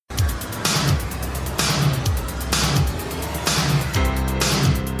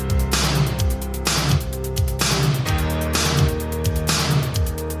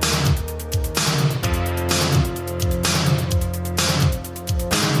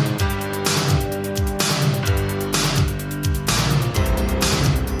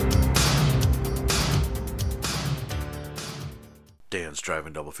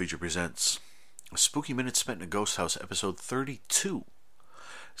Double Feature presents a Spooky Minute Spent in a Ghost House, episode 32.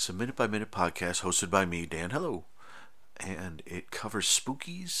 It's a minute-by-minute podcast hosted by me, Dan Hello. And it covers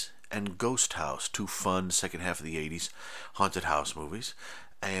spookies and Ghost House, two fun second half of the 80s haunted house movies.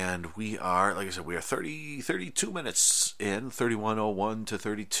 And we are, like I said, we are 32 minutes in, 31:01 to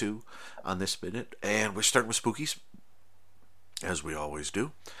 32 on this minute. And we're starting with spookies, as we always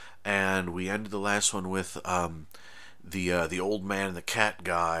do. And we ended the last one with the old man and the cat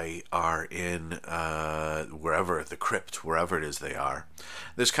guy are in wherever, the crypt, wherever it is they are.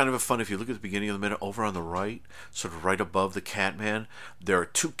 There's kind of a fun, if you look at the beginning of the minute, over on the right, sort of right above the cat man, there are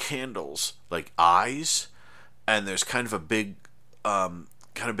two candles, like eyes, and there's kind of a big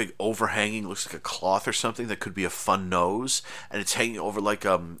big overhanging, looks like a cloth or something that could be a fun nose, and it's hanging over like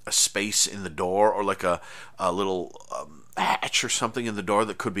a space in the door, or like a little hatch or something in the door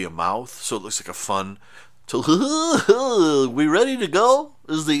that could be a mouth, so it looks like a fun... we ready to go?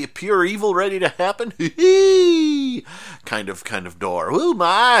 Is the pure evil ready to happen? kind of door. Ooh, my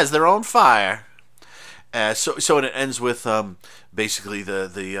eyes, they're on fire. So and it ends with basically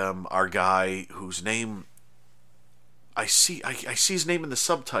the our guy whose name I see his name in the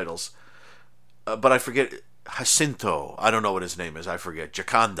subtitles, but I forget. Jacinto. I don't know what his name is. I forget.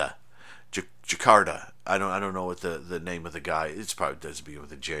 Jacarda. I don't know what the name of the guy. It's probably does begin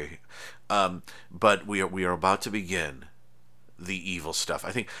with a J. But we are about to begin the evil stuff.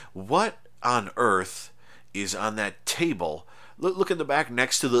 I think, what on earth is on that table? Look in the back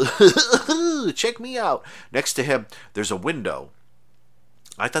next to the check me out. Next to him, there's a window.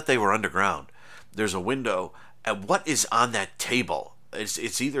 I thought they were underground. There's a window, and what is on that table?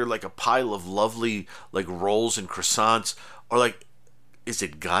 It's either like a pile of lovely like rolls and croissants, or like, is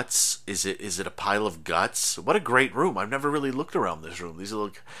it guts? Is it a pile of guts? What a great room. I've never really looked around this room. These are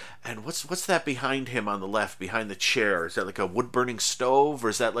like, and what's that behind him on the left, behind the chair? Is that like a wood-burning stove, or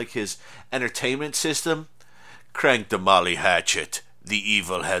is that like his entertainment system? Crank the Molly Hatchet. The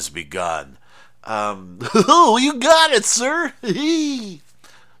evil has begun. Oh, you got it, sir.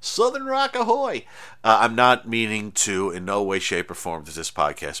 Southern Rock ahoy. I'm not meaning to, in no way, shape, or form, does this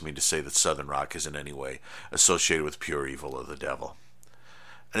podcast mean to say that Southern Rock is in any way associated with pure evil or the devil.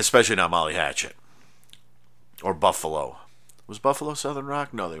 And especially not Molly Hatchet. Or Buffalo. Was Buffalo Southern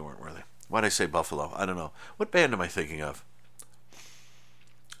Rock? No, they weren't, were they? Why'd I say Buffalo? I don't know. What band am I thinking of?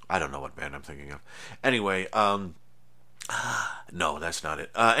 I don't know what band I'm thinking of. Anyway, no, that's not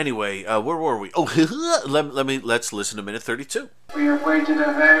it. Anyway, where were we? Oh, let's listen to minute 32. We have waited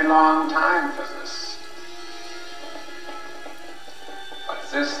a very long time for this.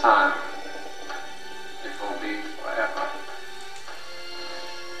 But this time, it will be forever.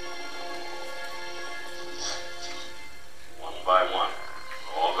 One by one,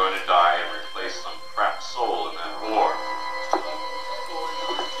 we're all going to die and replace some crap soul in that war.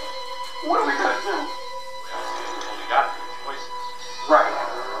 What are we going to do? We've only got two choices. Right.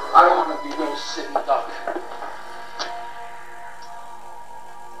 I don't want to be no sitting duck.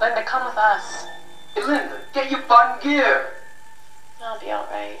 Linda, come with us. Hey, Linda, get your butt in gear. I'll be all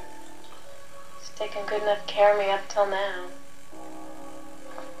right. He's taken good enough care of me up till now.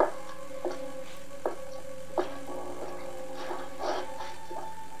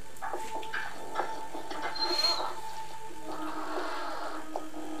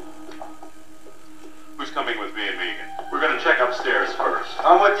 Who's coming with me and Megan? We're going to check upstairs first.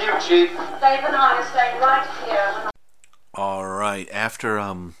 I'm with you, Chief. Dave and I are staying right here. All right. After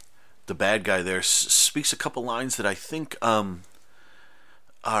the bad guy there speaks a couple lines that I think are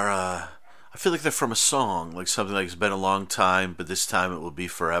I feel like they're from a song, like something like "It's been a long time, but this time it will be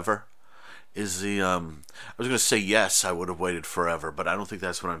forever." Is the I was going to say yes, I would have waited forever, but I don't think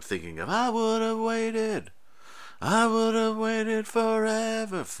that's what I'm thinking of. I would have waited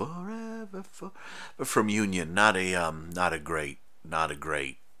forever, but from Union, not a great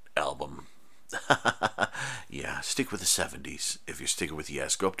album. Yeah, stick with the 70s if you're sticking with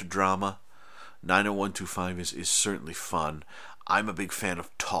Yes. Go up to Drama. 90125 is certainly fun. I'm a big fan of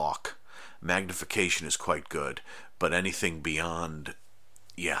Talk. Magnification is quite good, but anything beyond,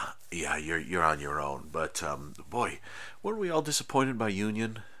 yeah, you're on your own. But boy, weren't we all disappointed by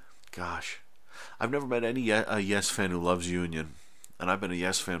Union? Gosh, I've never met any Yes fan who loves Union. And I've been a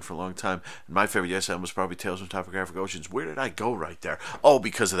Yes fan for a long time. And my favorite Yes album was probably Tales from Topographic Oceans. Where did I go right there? Oh,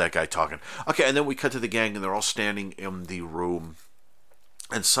 because of that guy talking. Okay, and then we cut to the gang, and they're all standing in the room.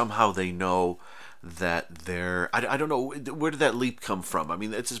 And somehow they know that they're... I don't know, where did that leap come from? I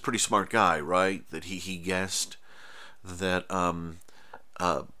mean, it's a pretty smart guy, right? That he guessed that...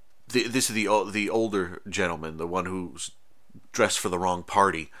 this is the older gentleman, the one who's dressed for the wrong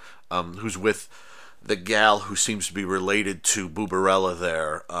party, who's with... the gal who seems to be related to Booberella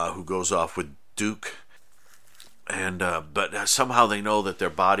there, who goes off with Duke. And but somehow they know that their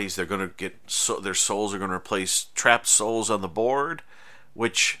bodies, they're going to get their souls are going to replace trapped souls on the board,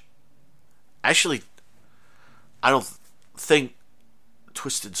 which actually I don't think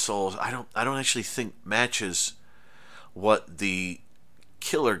Twisted Souls. I don't actually think matches what the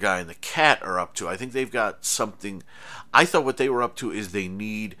killer guy and the cat are up to. I think they've got something. I thought what they were up to is they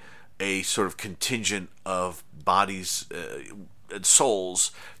need a sort of contingent of bodies and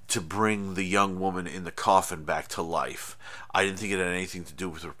souls to bring the young woman in the coffin back to life. I didn't think it had anything to do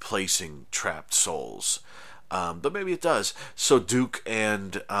with replacing trapped souls. But maybe it does. So Duke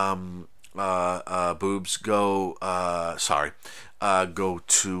and Boobs go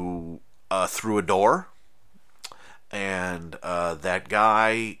to through a door. And that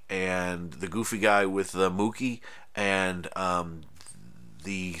guy and the goofy guy with the Mookie and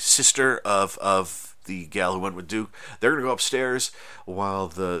the sister of the gal who went with Duke, they're going to go upstairs while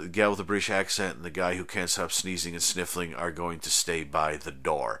the gal with the British accent and the guy who can't stop sneezing and sniffling are going to stay by the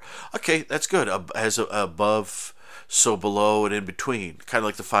door. Okay, that's good. As above, so below, and in between. Kind of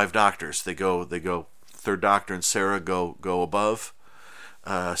like the Five Doctors. They go. Third Doctor and Sarah go above.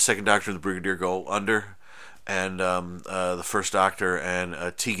 Second Doctor and the Brigadier go under. And the First Doctor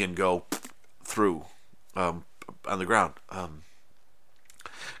and Tegan go through on the ground.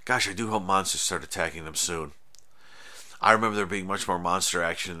 Gosh, I do hope monsters start attacking them soon. I remember there being much more monster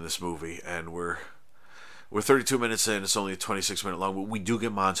action in this movie, and we're 32 minutes in. It's only a 26-minute long, but we do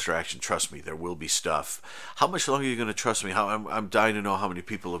get monster action. Trust me, there will be stuff. How much longer are you going to trust me? I'm dying to know how many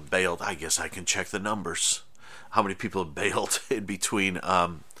people have bailed. I guess I can check the numbers. How many people have bailed in between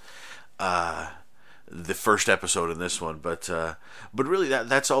the first episode and this one, but really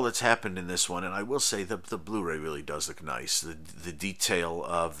that's all that's happened in this one. And I will say the Blu-ray really does look nice. The detail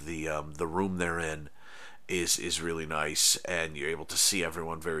of the room they're in is really nice, and you're able to see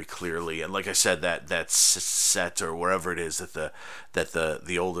everyone very clearly. And like I said, that set or wherever it is that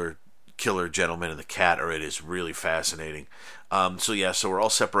the older killer gentleman and the cat are in is really fascinating. So we're all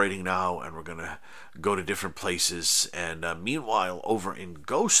separating now, and we're gonna go to different places. And meanwhile, over in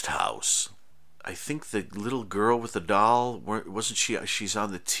Ghost House, I think the little girl with the doll, wasn't she? She's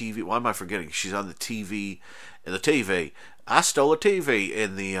on the TV. Why am I forgetting? She's on the TV. In the TV, I stole a TV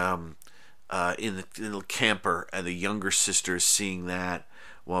in the little camper, and the younger sister is seeing that.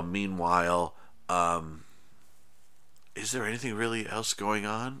 While meanwhile, is there anything really else going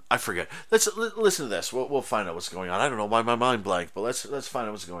on? I forget. Let's listen to this. We'll find out what's going on. I don't know why my mind blanked, but let's find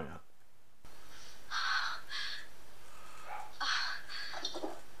out what's going on.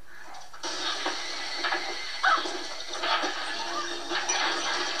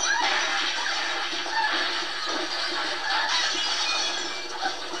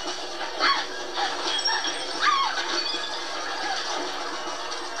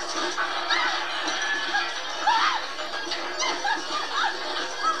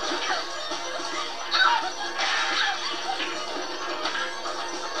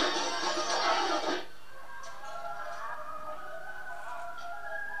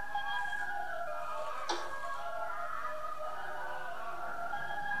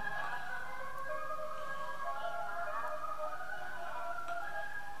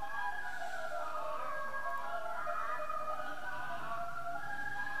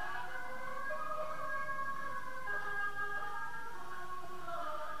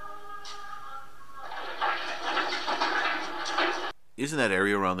 Isn't that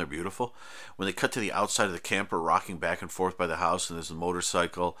area around there beautiful? When they cut to the outside of the camper, rocking back and forth by the house, and there's a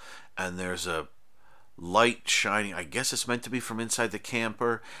motorcycle, and there's a light shining. I guess it's meant to be from inside the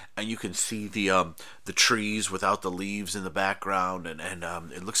camper, and you can see the trees without the leaves in the background, and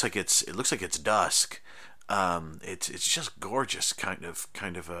it looks like it's dusk. It's just gorgeous, kind of.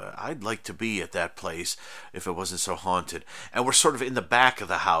 I'd like to be at that place if it wasn't so haunted. And we're sort of in the back of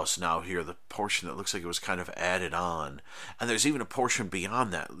the house now here, the portion that looks like it was kind of added on. And there's even a portion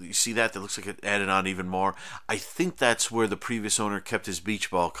beyond that. You see that looks like it added on even more. I think that's where the previous owner kept his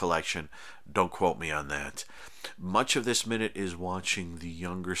beach ball collection. Don't quote me on that. Much of this minute is watching the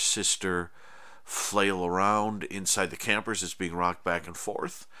younger sister flail around inside the campers. It's being rocked back and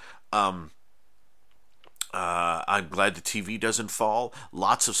forth. I'm glad the TV doesn't fall.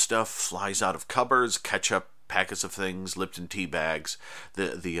 Lots of stuff flies out of cupboards, ketchup, packets of things, Lipton tea bags.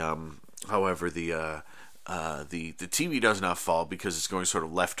 However, the TV does not fall because it's going sort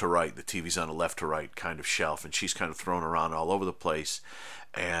of left to right. The TV's on a left to right kind of shelf, and she's kind of thrown around all over the place.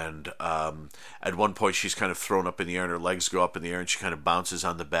 And at one point, she's kind of thrown up in the air, and her legs go up in the air, and she kind of bounces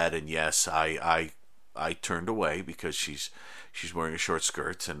on the bed. And yes, I I turned away because she's wearing a short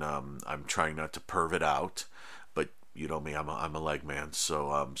skirt, and I'm trying not to perv it out. But you know me, I'm a leg man,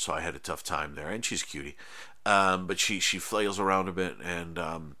 so so I had a tough time there. And she's a cutie, but she flails around a bit, and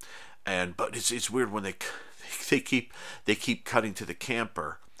but it's weird when they keep cutting to the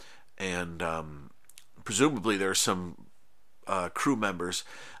camper, and presumably there are some crew members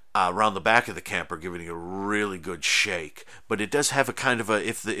around the back of the camper giving it a really good shake. But it does have a kind of a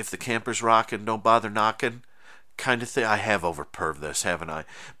if the camper's rocking, don't bother knocking kind of thing. I have over perv this, haven't I?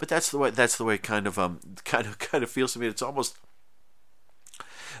 But that's the way it kind of feels to me. It's almost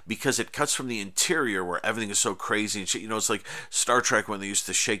because it cuts from the interior where everything is so crazy and shit. You know, it's like Star Trek when they used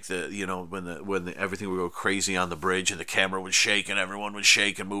to shake when everything would go crazy on the bridge and the camera would shake and everyone would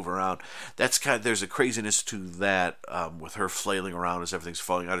shake and move around. That's there's a craziness to that with her flailing around as everything's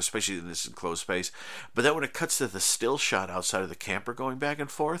falling out, especially in this enclosed space. But then when it cuts to the still shot outside of the camper going back and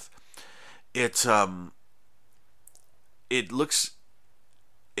forth, it looks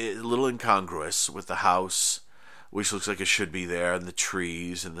a little incongruous with the house, which looks like it should be there, and the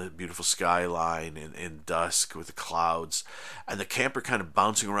trees, and the beautiful skyline in dusk with the clouds. And the camper kind of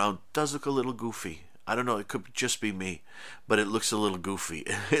bouncing around does look a little goofy. I don't know, it could just be me, but it looks a little goofy.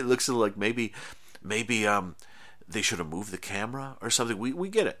 It looks like maybe they should have moved the camera or something. We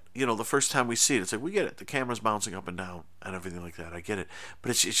get it. You know, the first time we see it, it's like, we get it. The camera's bouncing up and down and everything like that. I get it.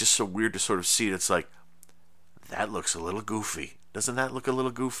 But it's just so weird to sort of see it. It's like, that looks a little goofy. Doesn't that look a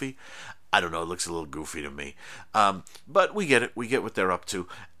little goofy? I don't know. It looks a little goofy to me. But we get it. We get what they're up to.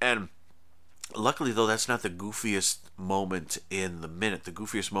 And luckily, though, that's not the goofiest moment in the minute. The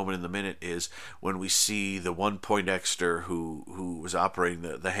goofiest moment in the minute is when we see the one Poindexter who was operating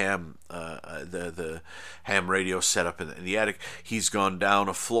the ham the ham radio setup in the attic. He's gone down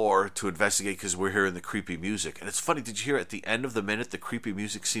a floor to investigate because we're hearing the creepy music. And it's funny. Did you hear at the end of the minute the creepy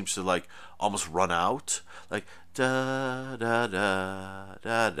music seems to like almost run out, like da da da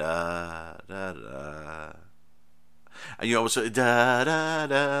da da da da. And you almost da da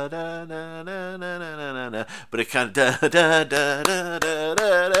da da da da da da, but it kind of da da da da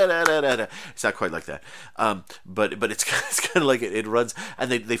da da da da. It's not quite like that, but it's kind of like it runs,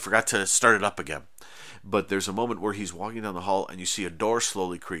 and they forgot to start it up again. But there's a moment where he's walking down the hall, and you see a door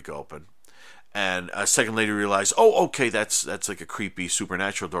slowly creak open, and a second later you realize, oh, okay, that's like a creepy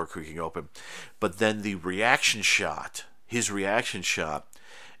supernatural door creaking open. But then the reaction shot, his reaction shot,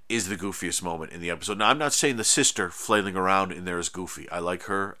 is the goofiest moment in the episode. Now, I'm not saying the sister flailing around in there is goofy. I like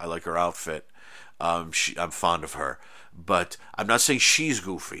her. I like her outfit. I'm fond of her. But I'm not saying she's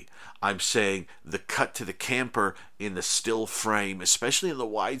goofy. I'm saying the cut to the camper in the still frame, especially in the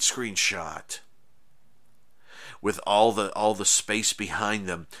widescreen shot, with all the space behind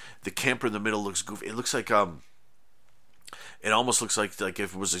them. The camper in the middle looks goofy. It looks like it almost looks like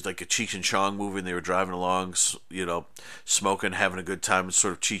if it was like a Cheech and Chong movie and they were driving along, you know, smoking, having a good time. It's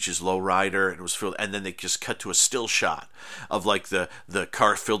sort of Cheech's lowrider, and it was filled. And then they just cut to a still shot of like the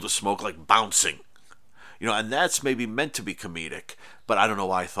car filled with smoke, like bouncing, you know. And that's maybe meant to be comedic, but I don't know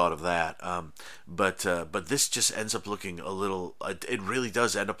why I thought of that. But this just ends up looking a little. It really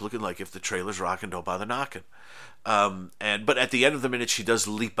does end up looking like if the trailer's rocking, don't bother knocking. But at the end of the minute, she does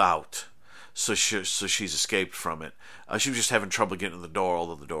leap out. So she's escaped from it. She was just having trouble getting to the door,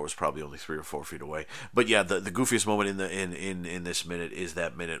 although the door was probably only 3 or 4 feet away. But yeah, the goofiest moment in this minute is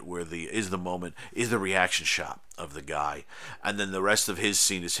that minute where the reaction shot of the guy, and then the rest of his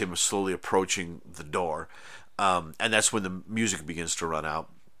scene is him slowly approaching the door, and that's when the music begins to run out.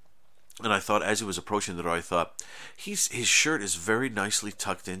 And I thought, as he was approaching the door, I thought his shirt is very nicely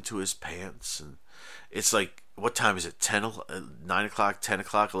tucked into his pants, and it's like, what time is it? 9 o'clock, 10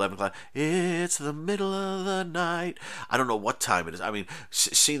 o'clock, 11 o'clock? It's the middle of the night. I don't know what time it is. I mean,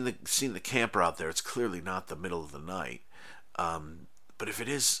 seeing the camper out there, it's clearly not the middle of the night. But if it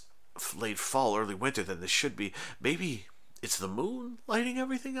is late fall, early winter, then this should be. Maybe it's the moon lighting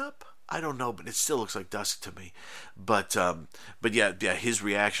everything up? I don't know, but it still looks like dusk to me. But yeah, his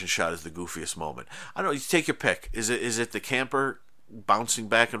reaction shot is the goofiest moment. I don't know. You take your pick. Is it the camper bouncing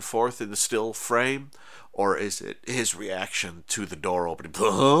back and forth in the still frame, or is it his reaction to the door opening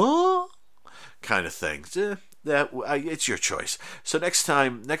kind of thing? It's your choice. So next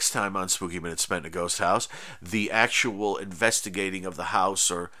time on Spooky Minutes Spent in a Ghost House, the actual investigating of the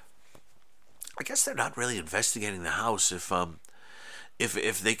house, or I guess they're not really investigating the house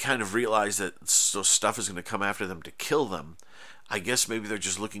if they kind of realize that stuff is going to come after them to kill them. I guess maybe they're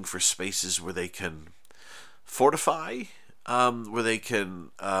just looking for spaces where they can fortify, where they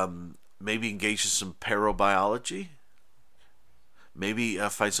can maybe engage in some parabiology, maybe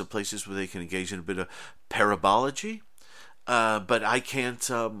find some places where they can engage in a bit of parabology, but I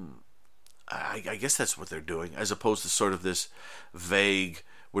can't I guess that's what they're doing, as opposed to sort of this vague,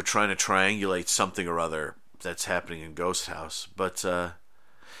 we're trying to triangulate something or other that's happening in Ghost House. But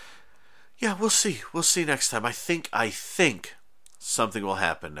yeah, we'll see. We'll see next time. I think something will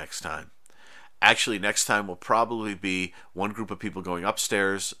happen next time. Actually, next time will probably be one group of people going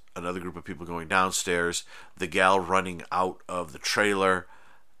upstairs, another group of people going downstairs, the gal running out of the trailer,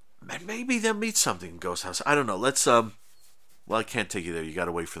 and maybe they'll meet something in Ghost House. I don't know. Let's well, I can't take you there. You got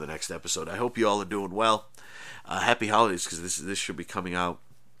to wait for the next episode. I hope you all are doing well. Happy holidays, because this should be coming out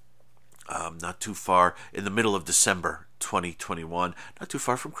not too far in the middle of December 2021, not too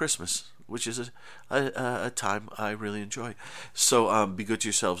far from Christmas, which is a time I really enjoy. So be good to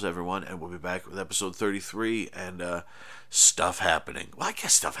yourselves, everyone, and we'll be back with episode 33 and stuff happening. Well, I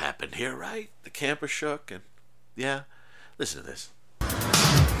guess stuff happened here, right? The camper shook, and yeah, listen to this.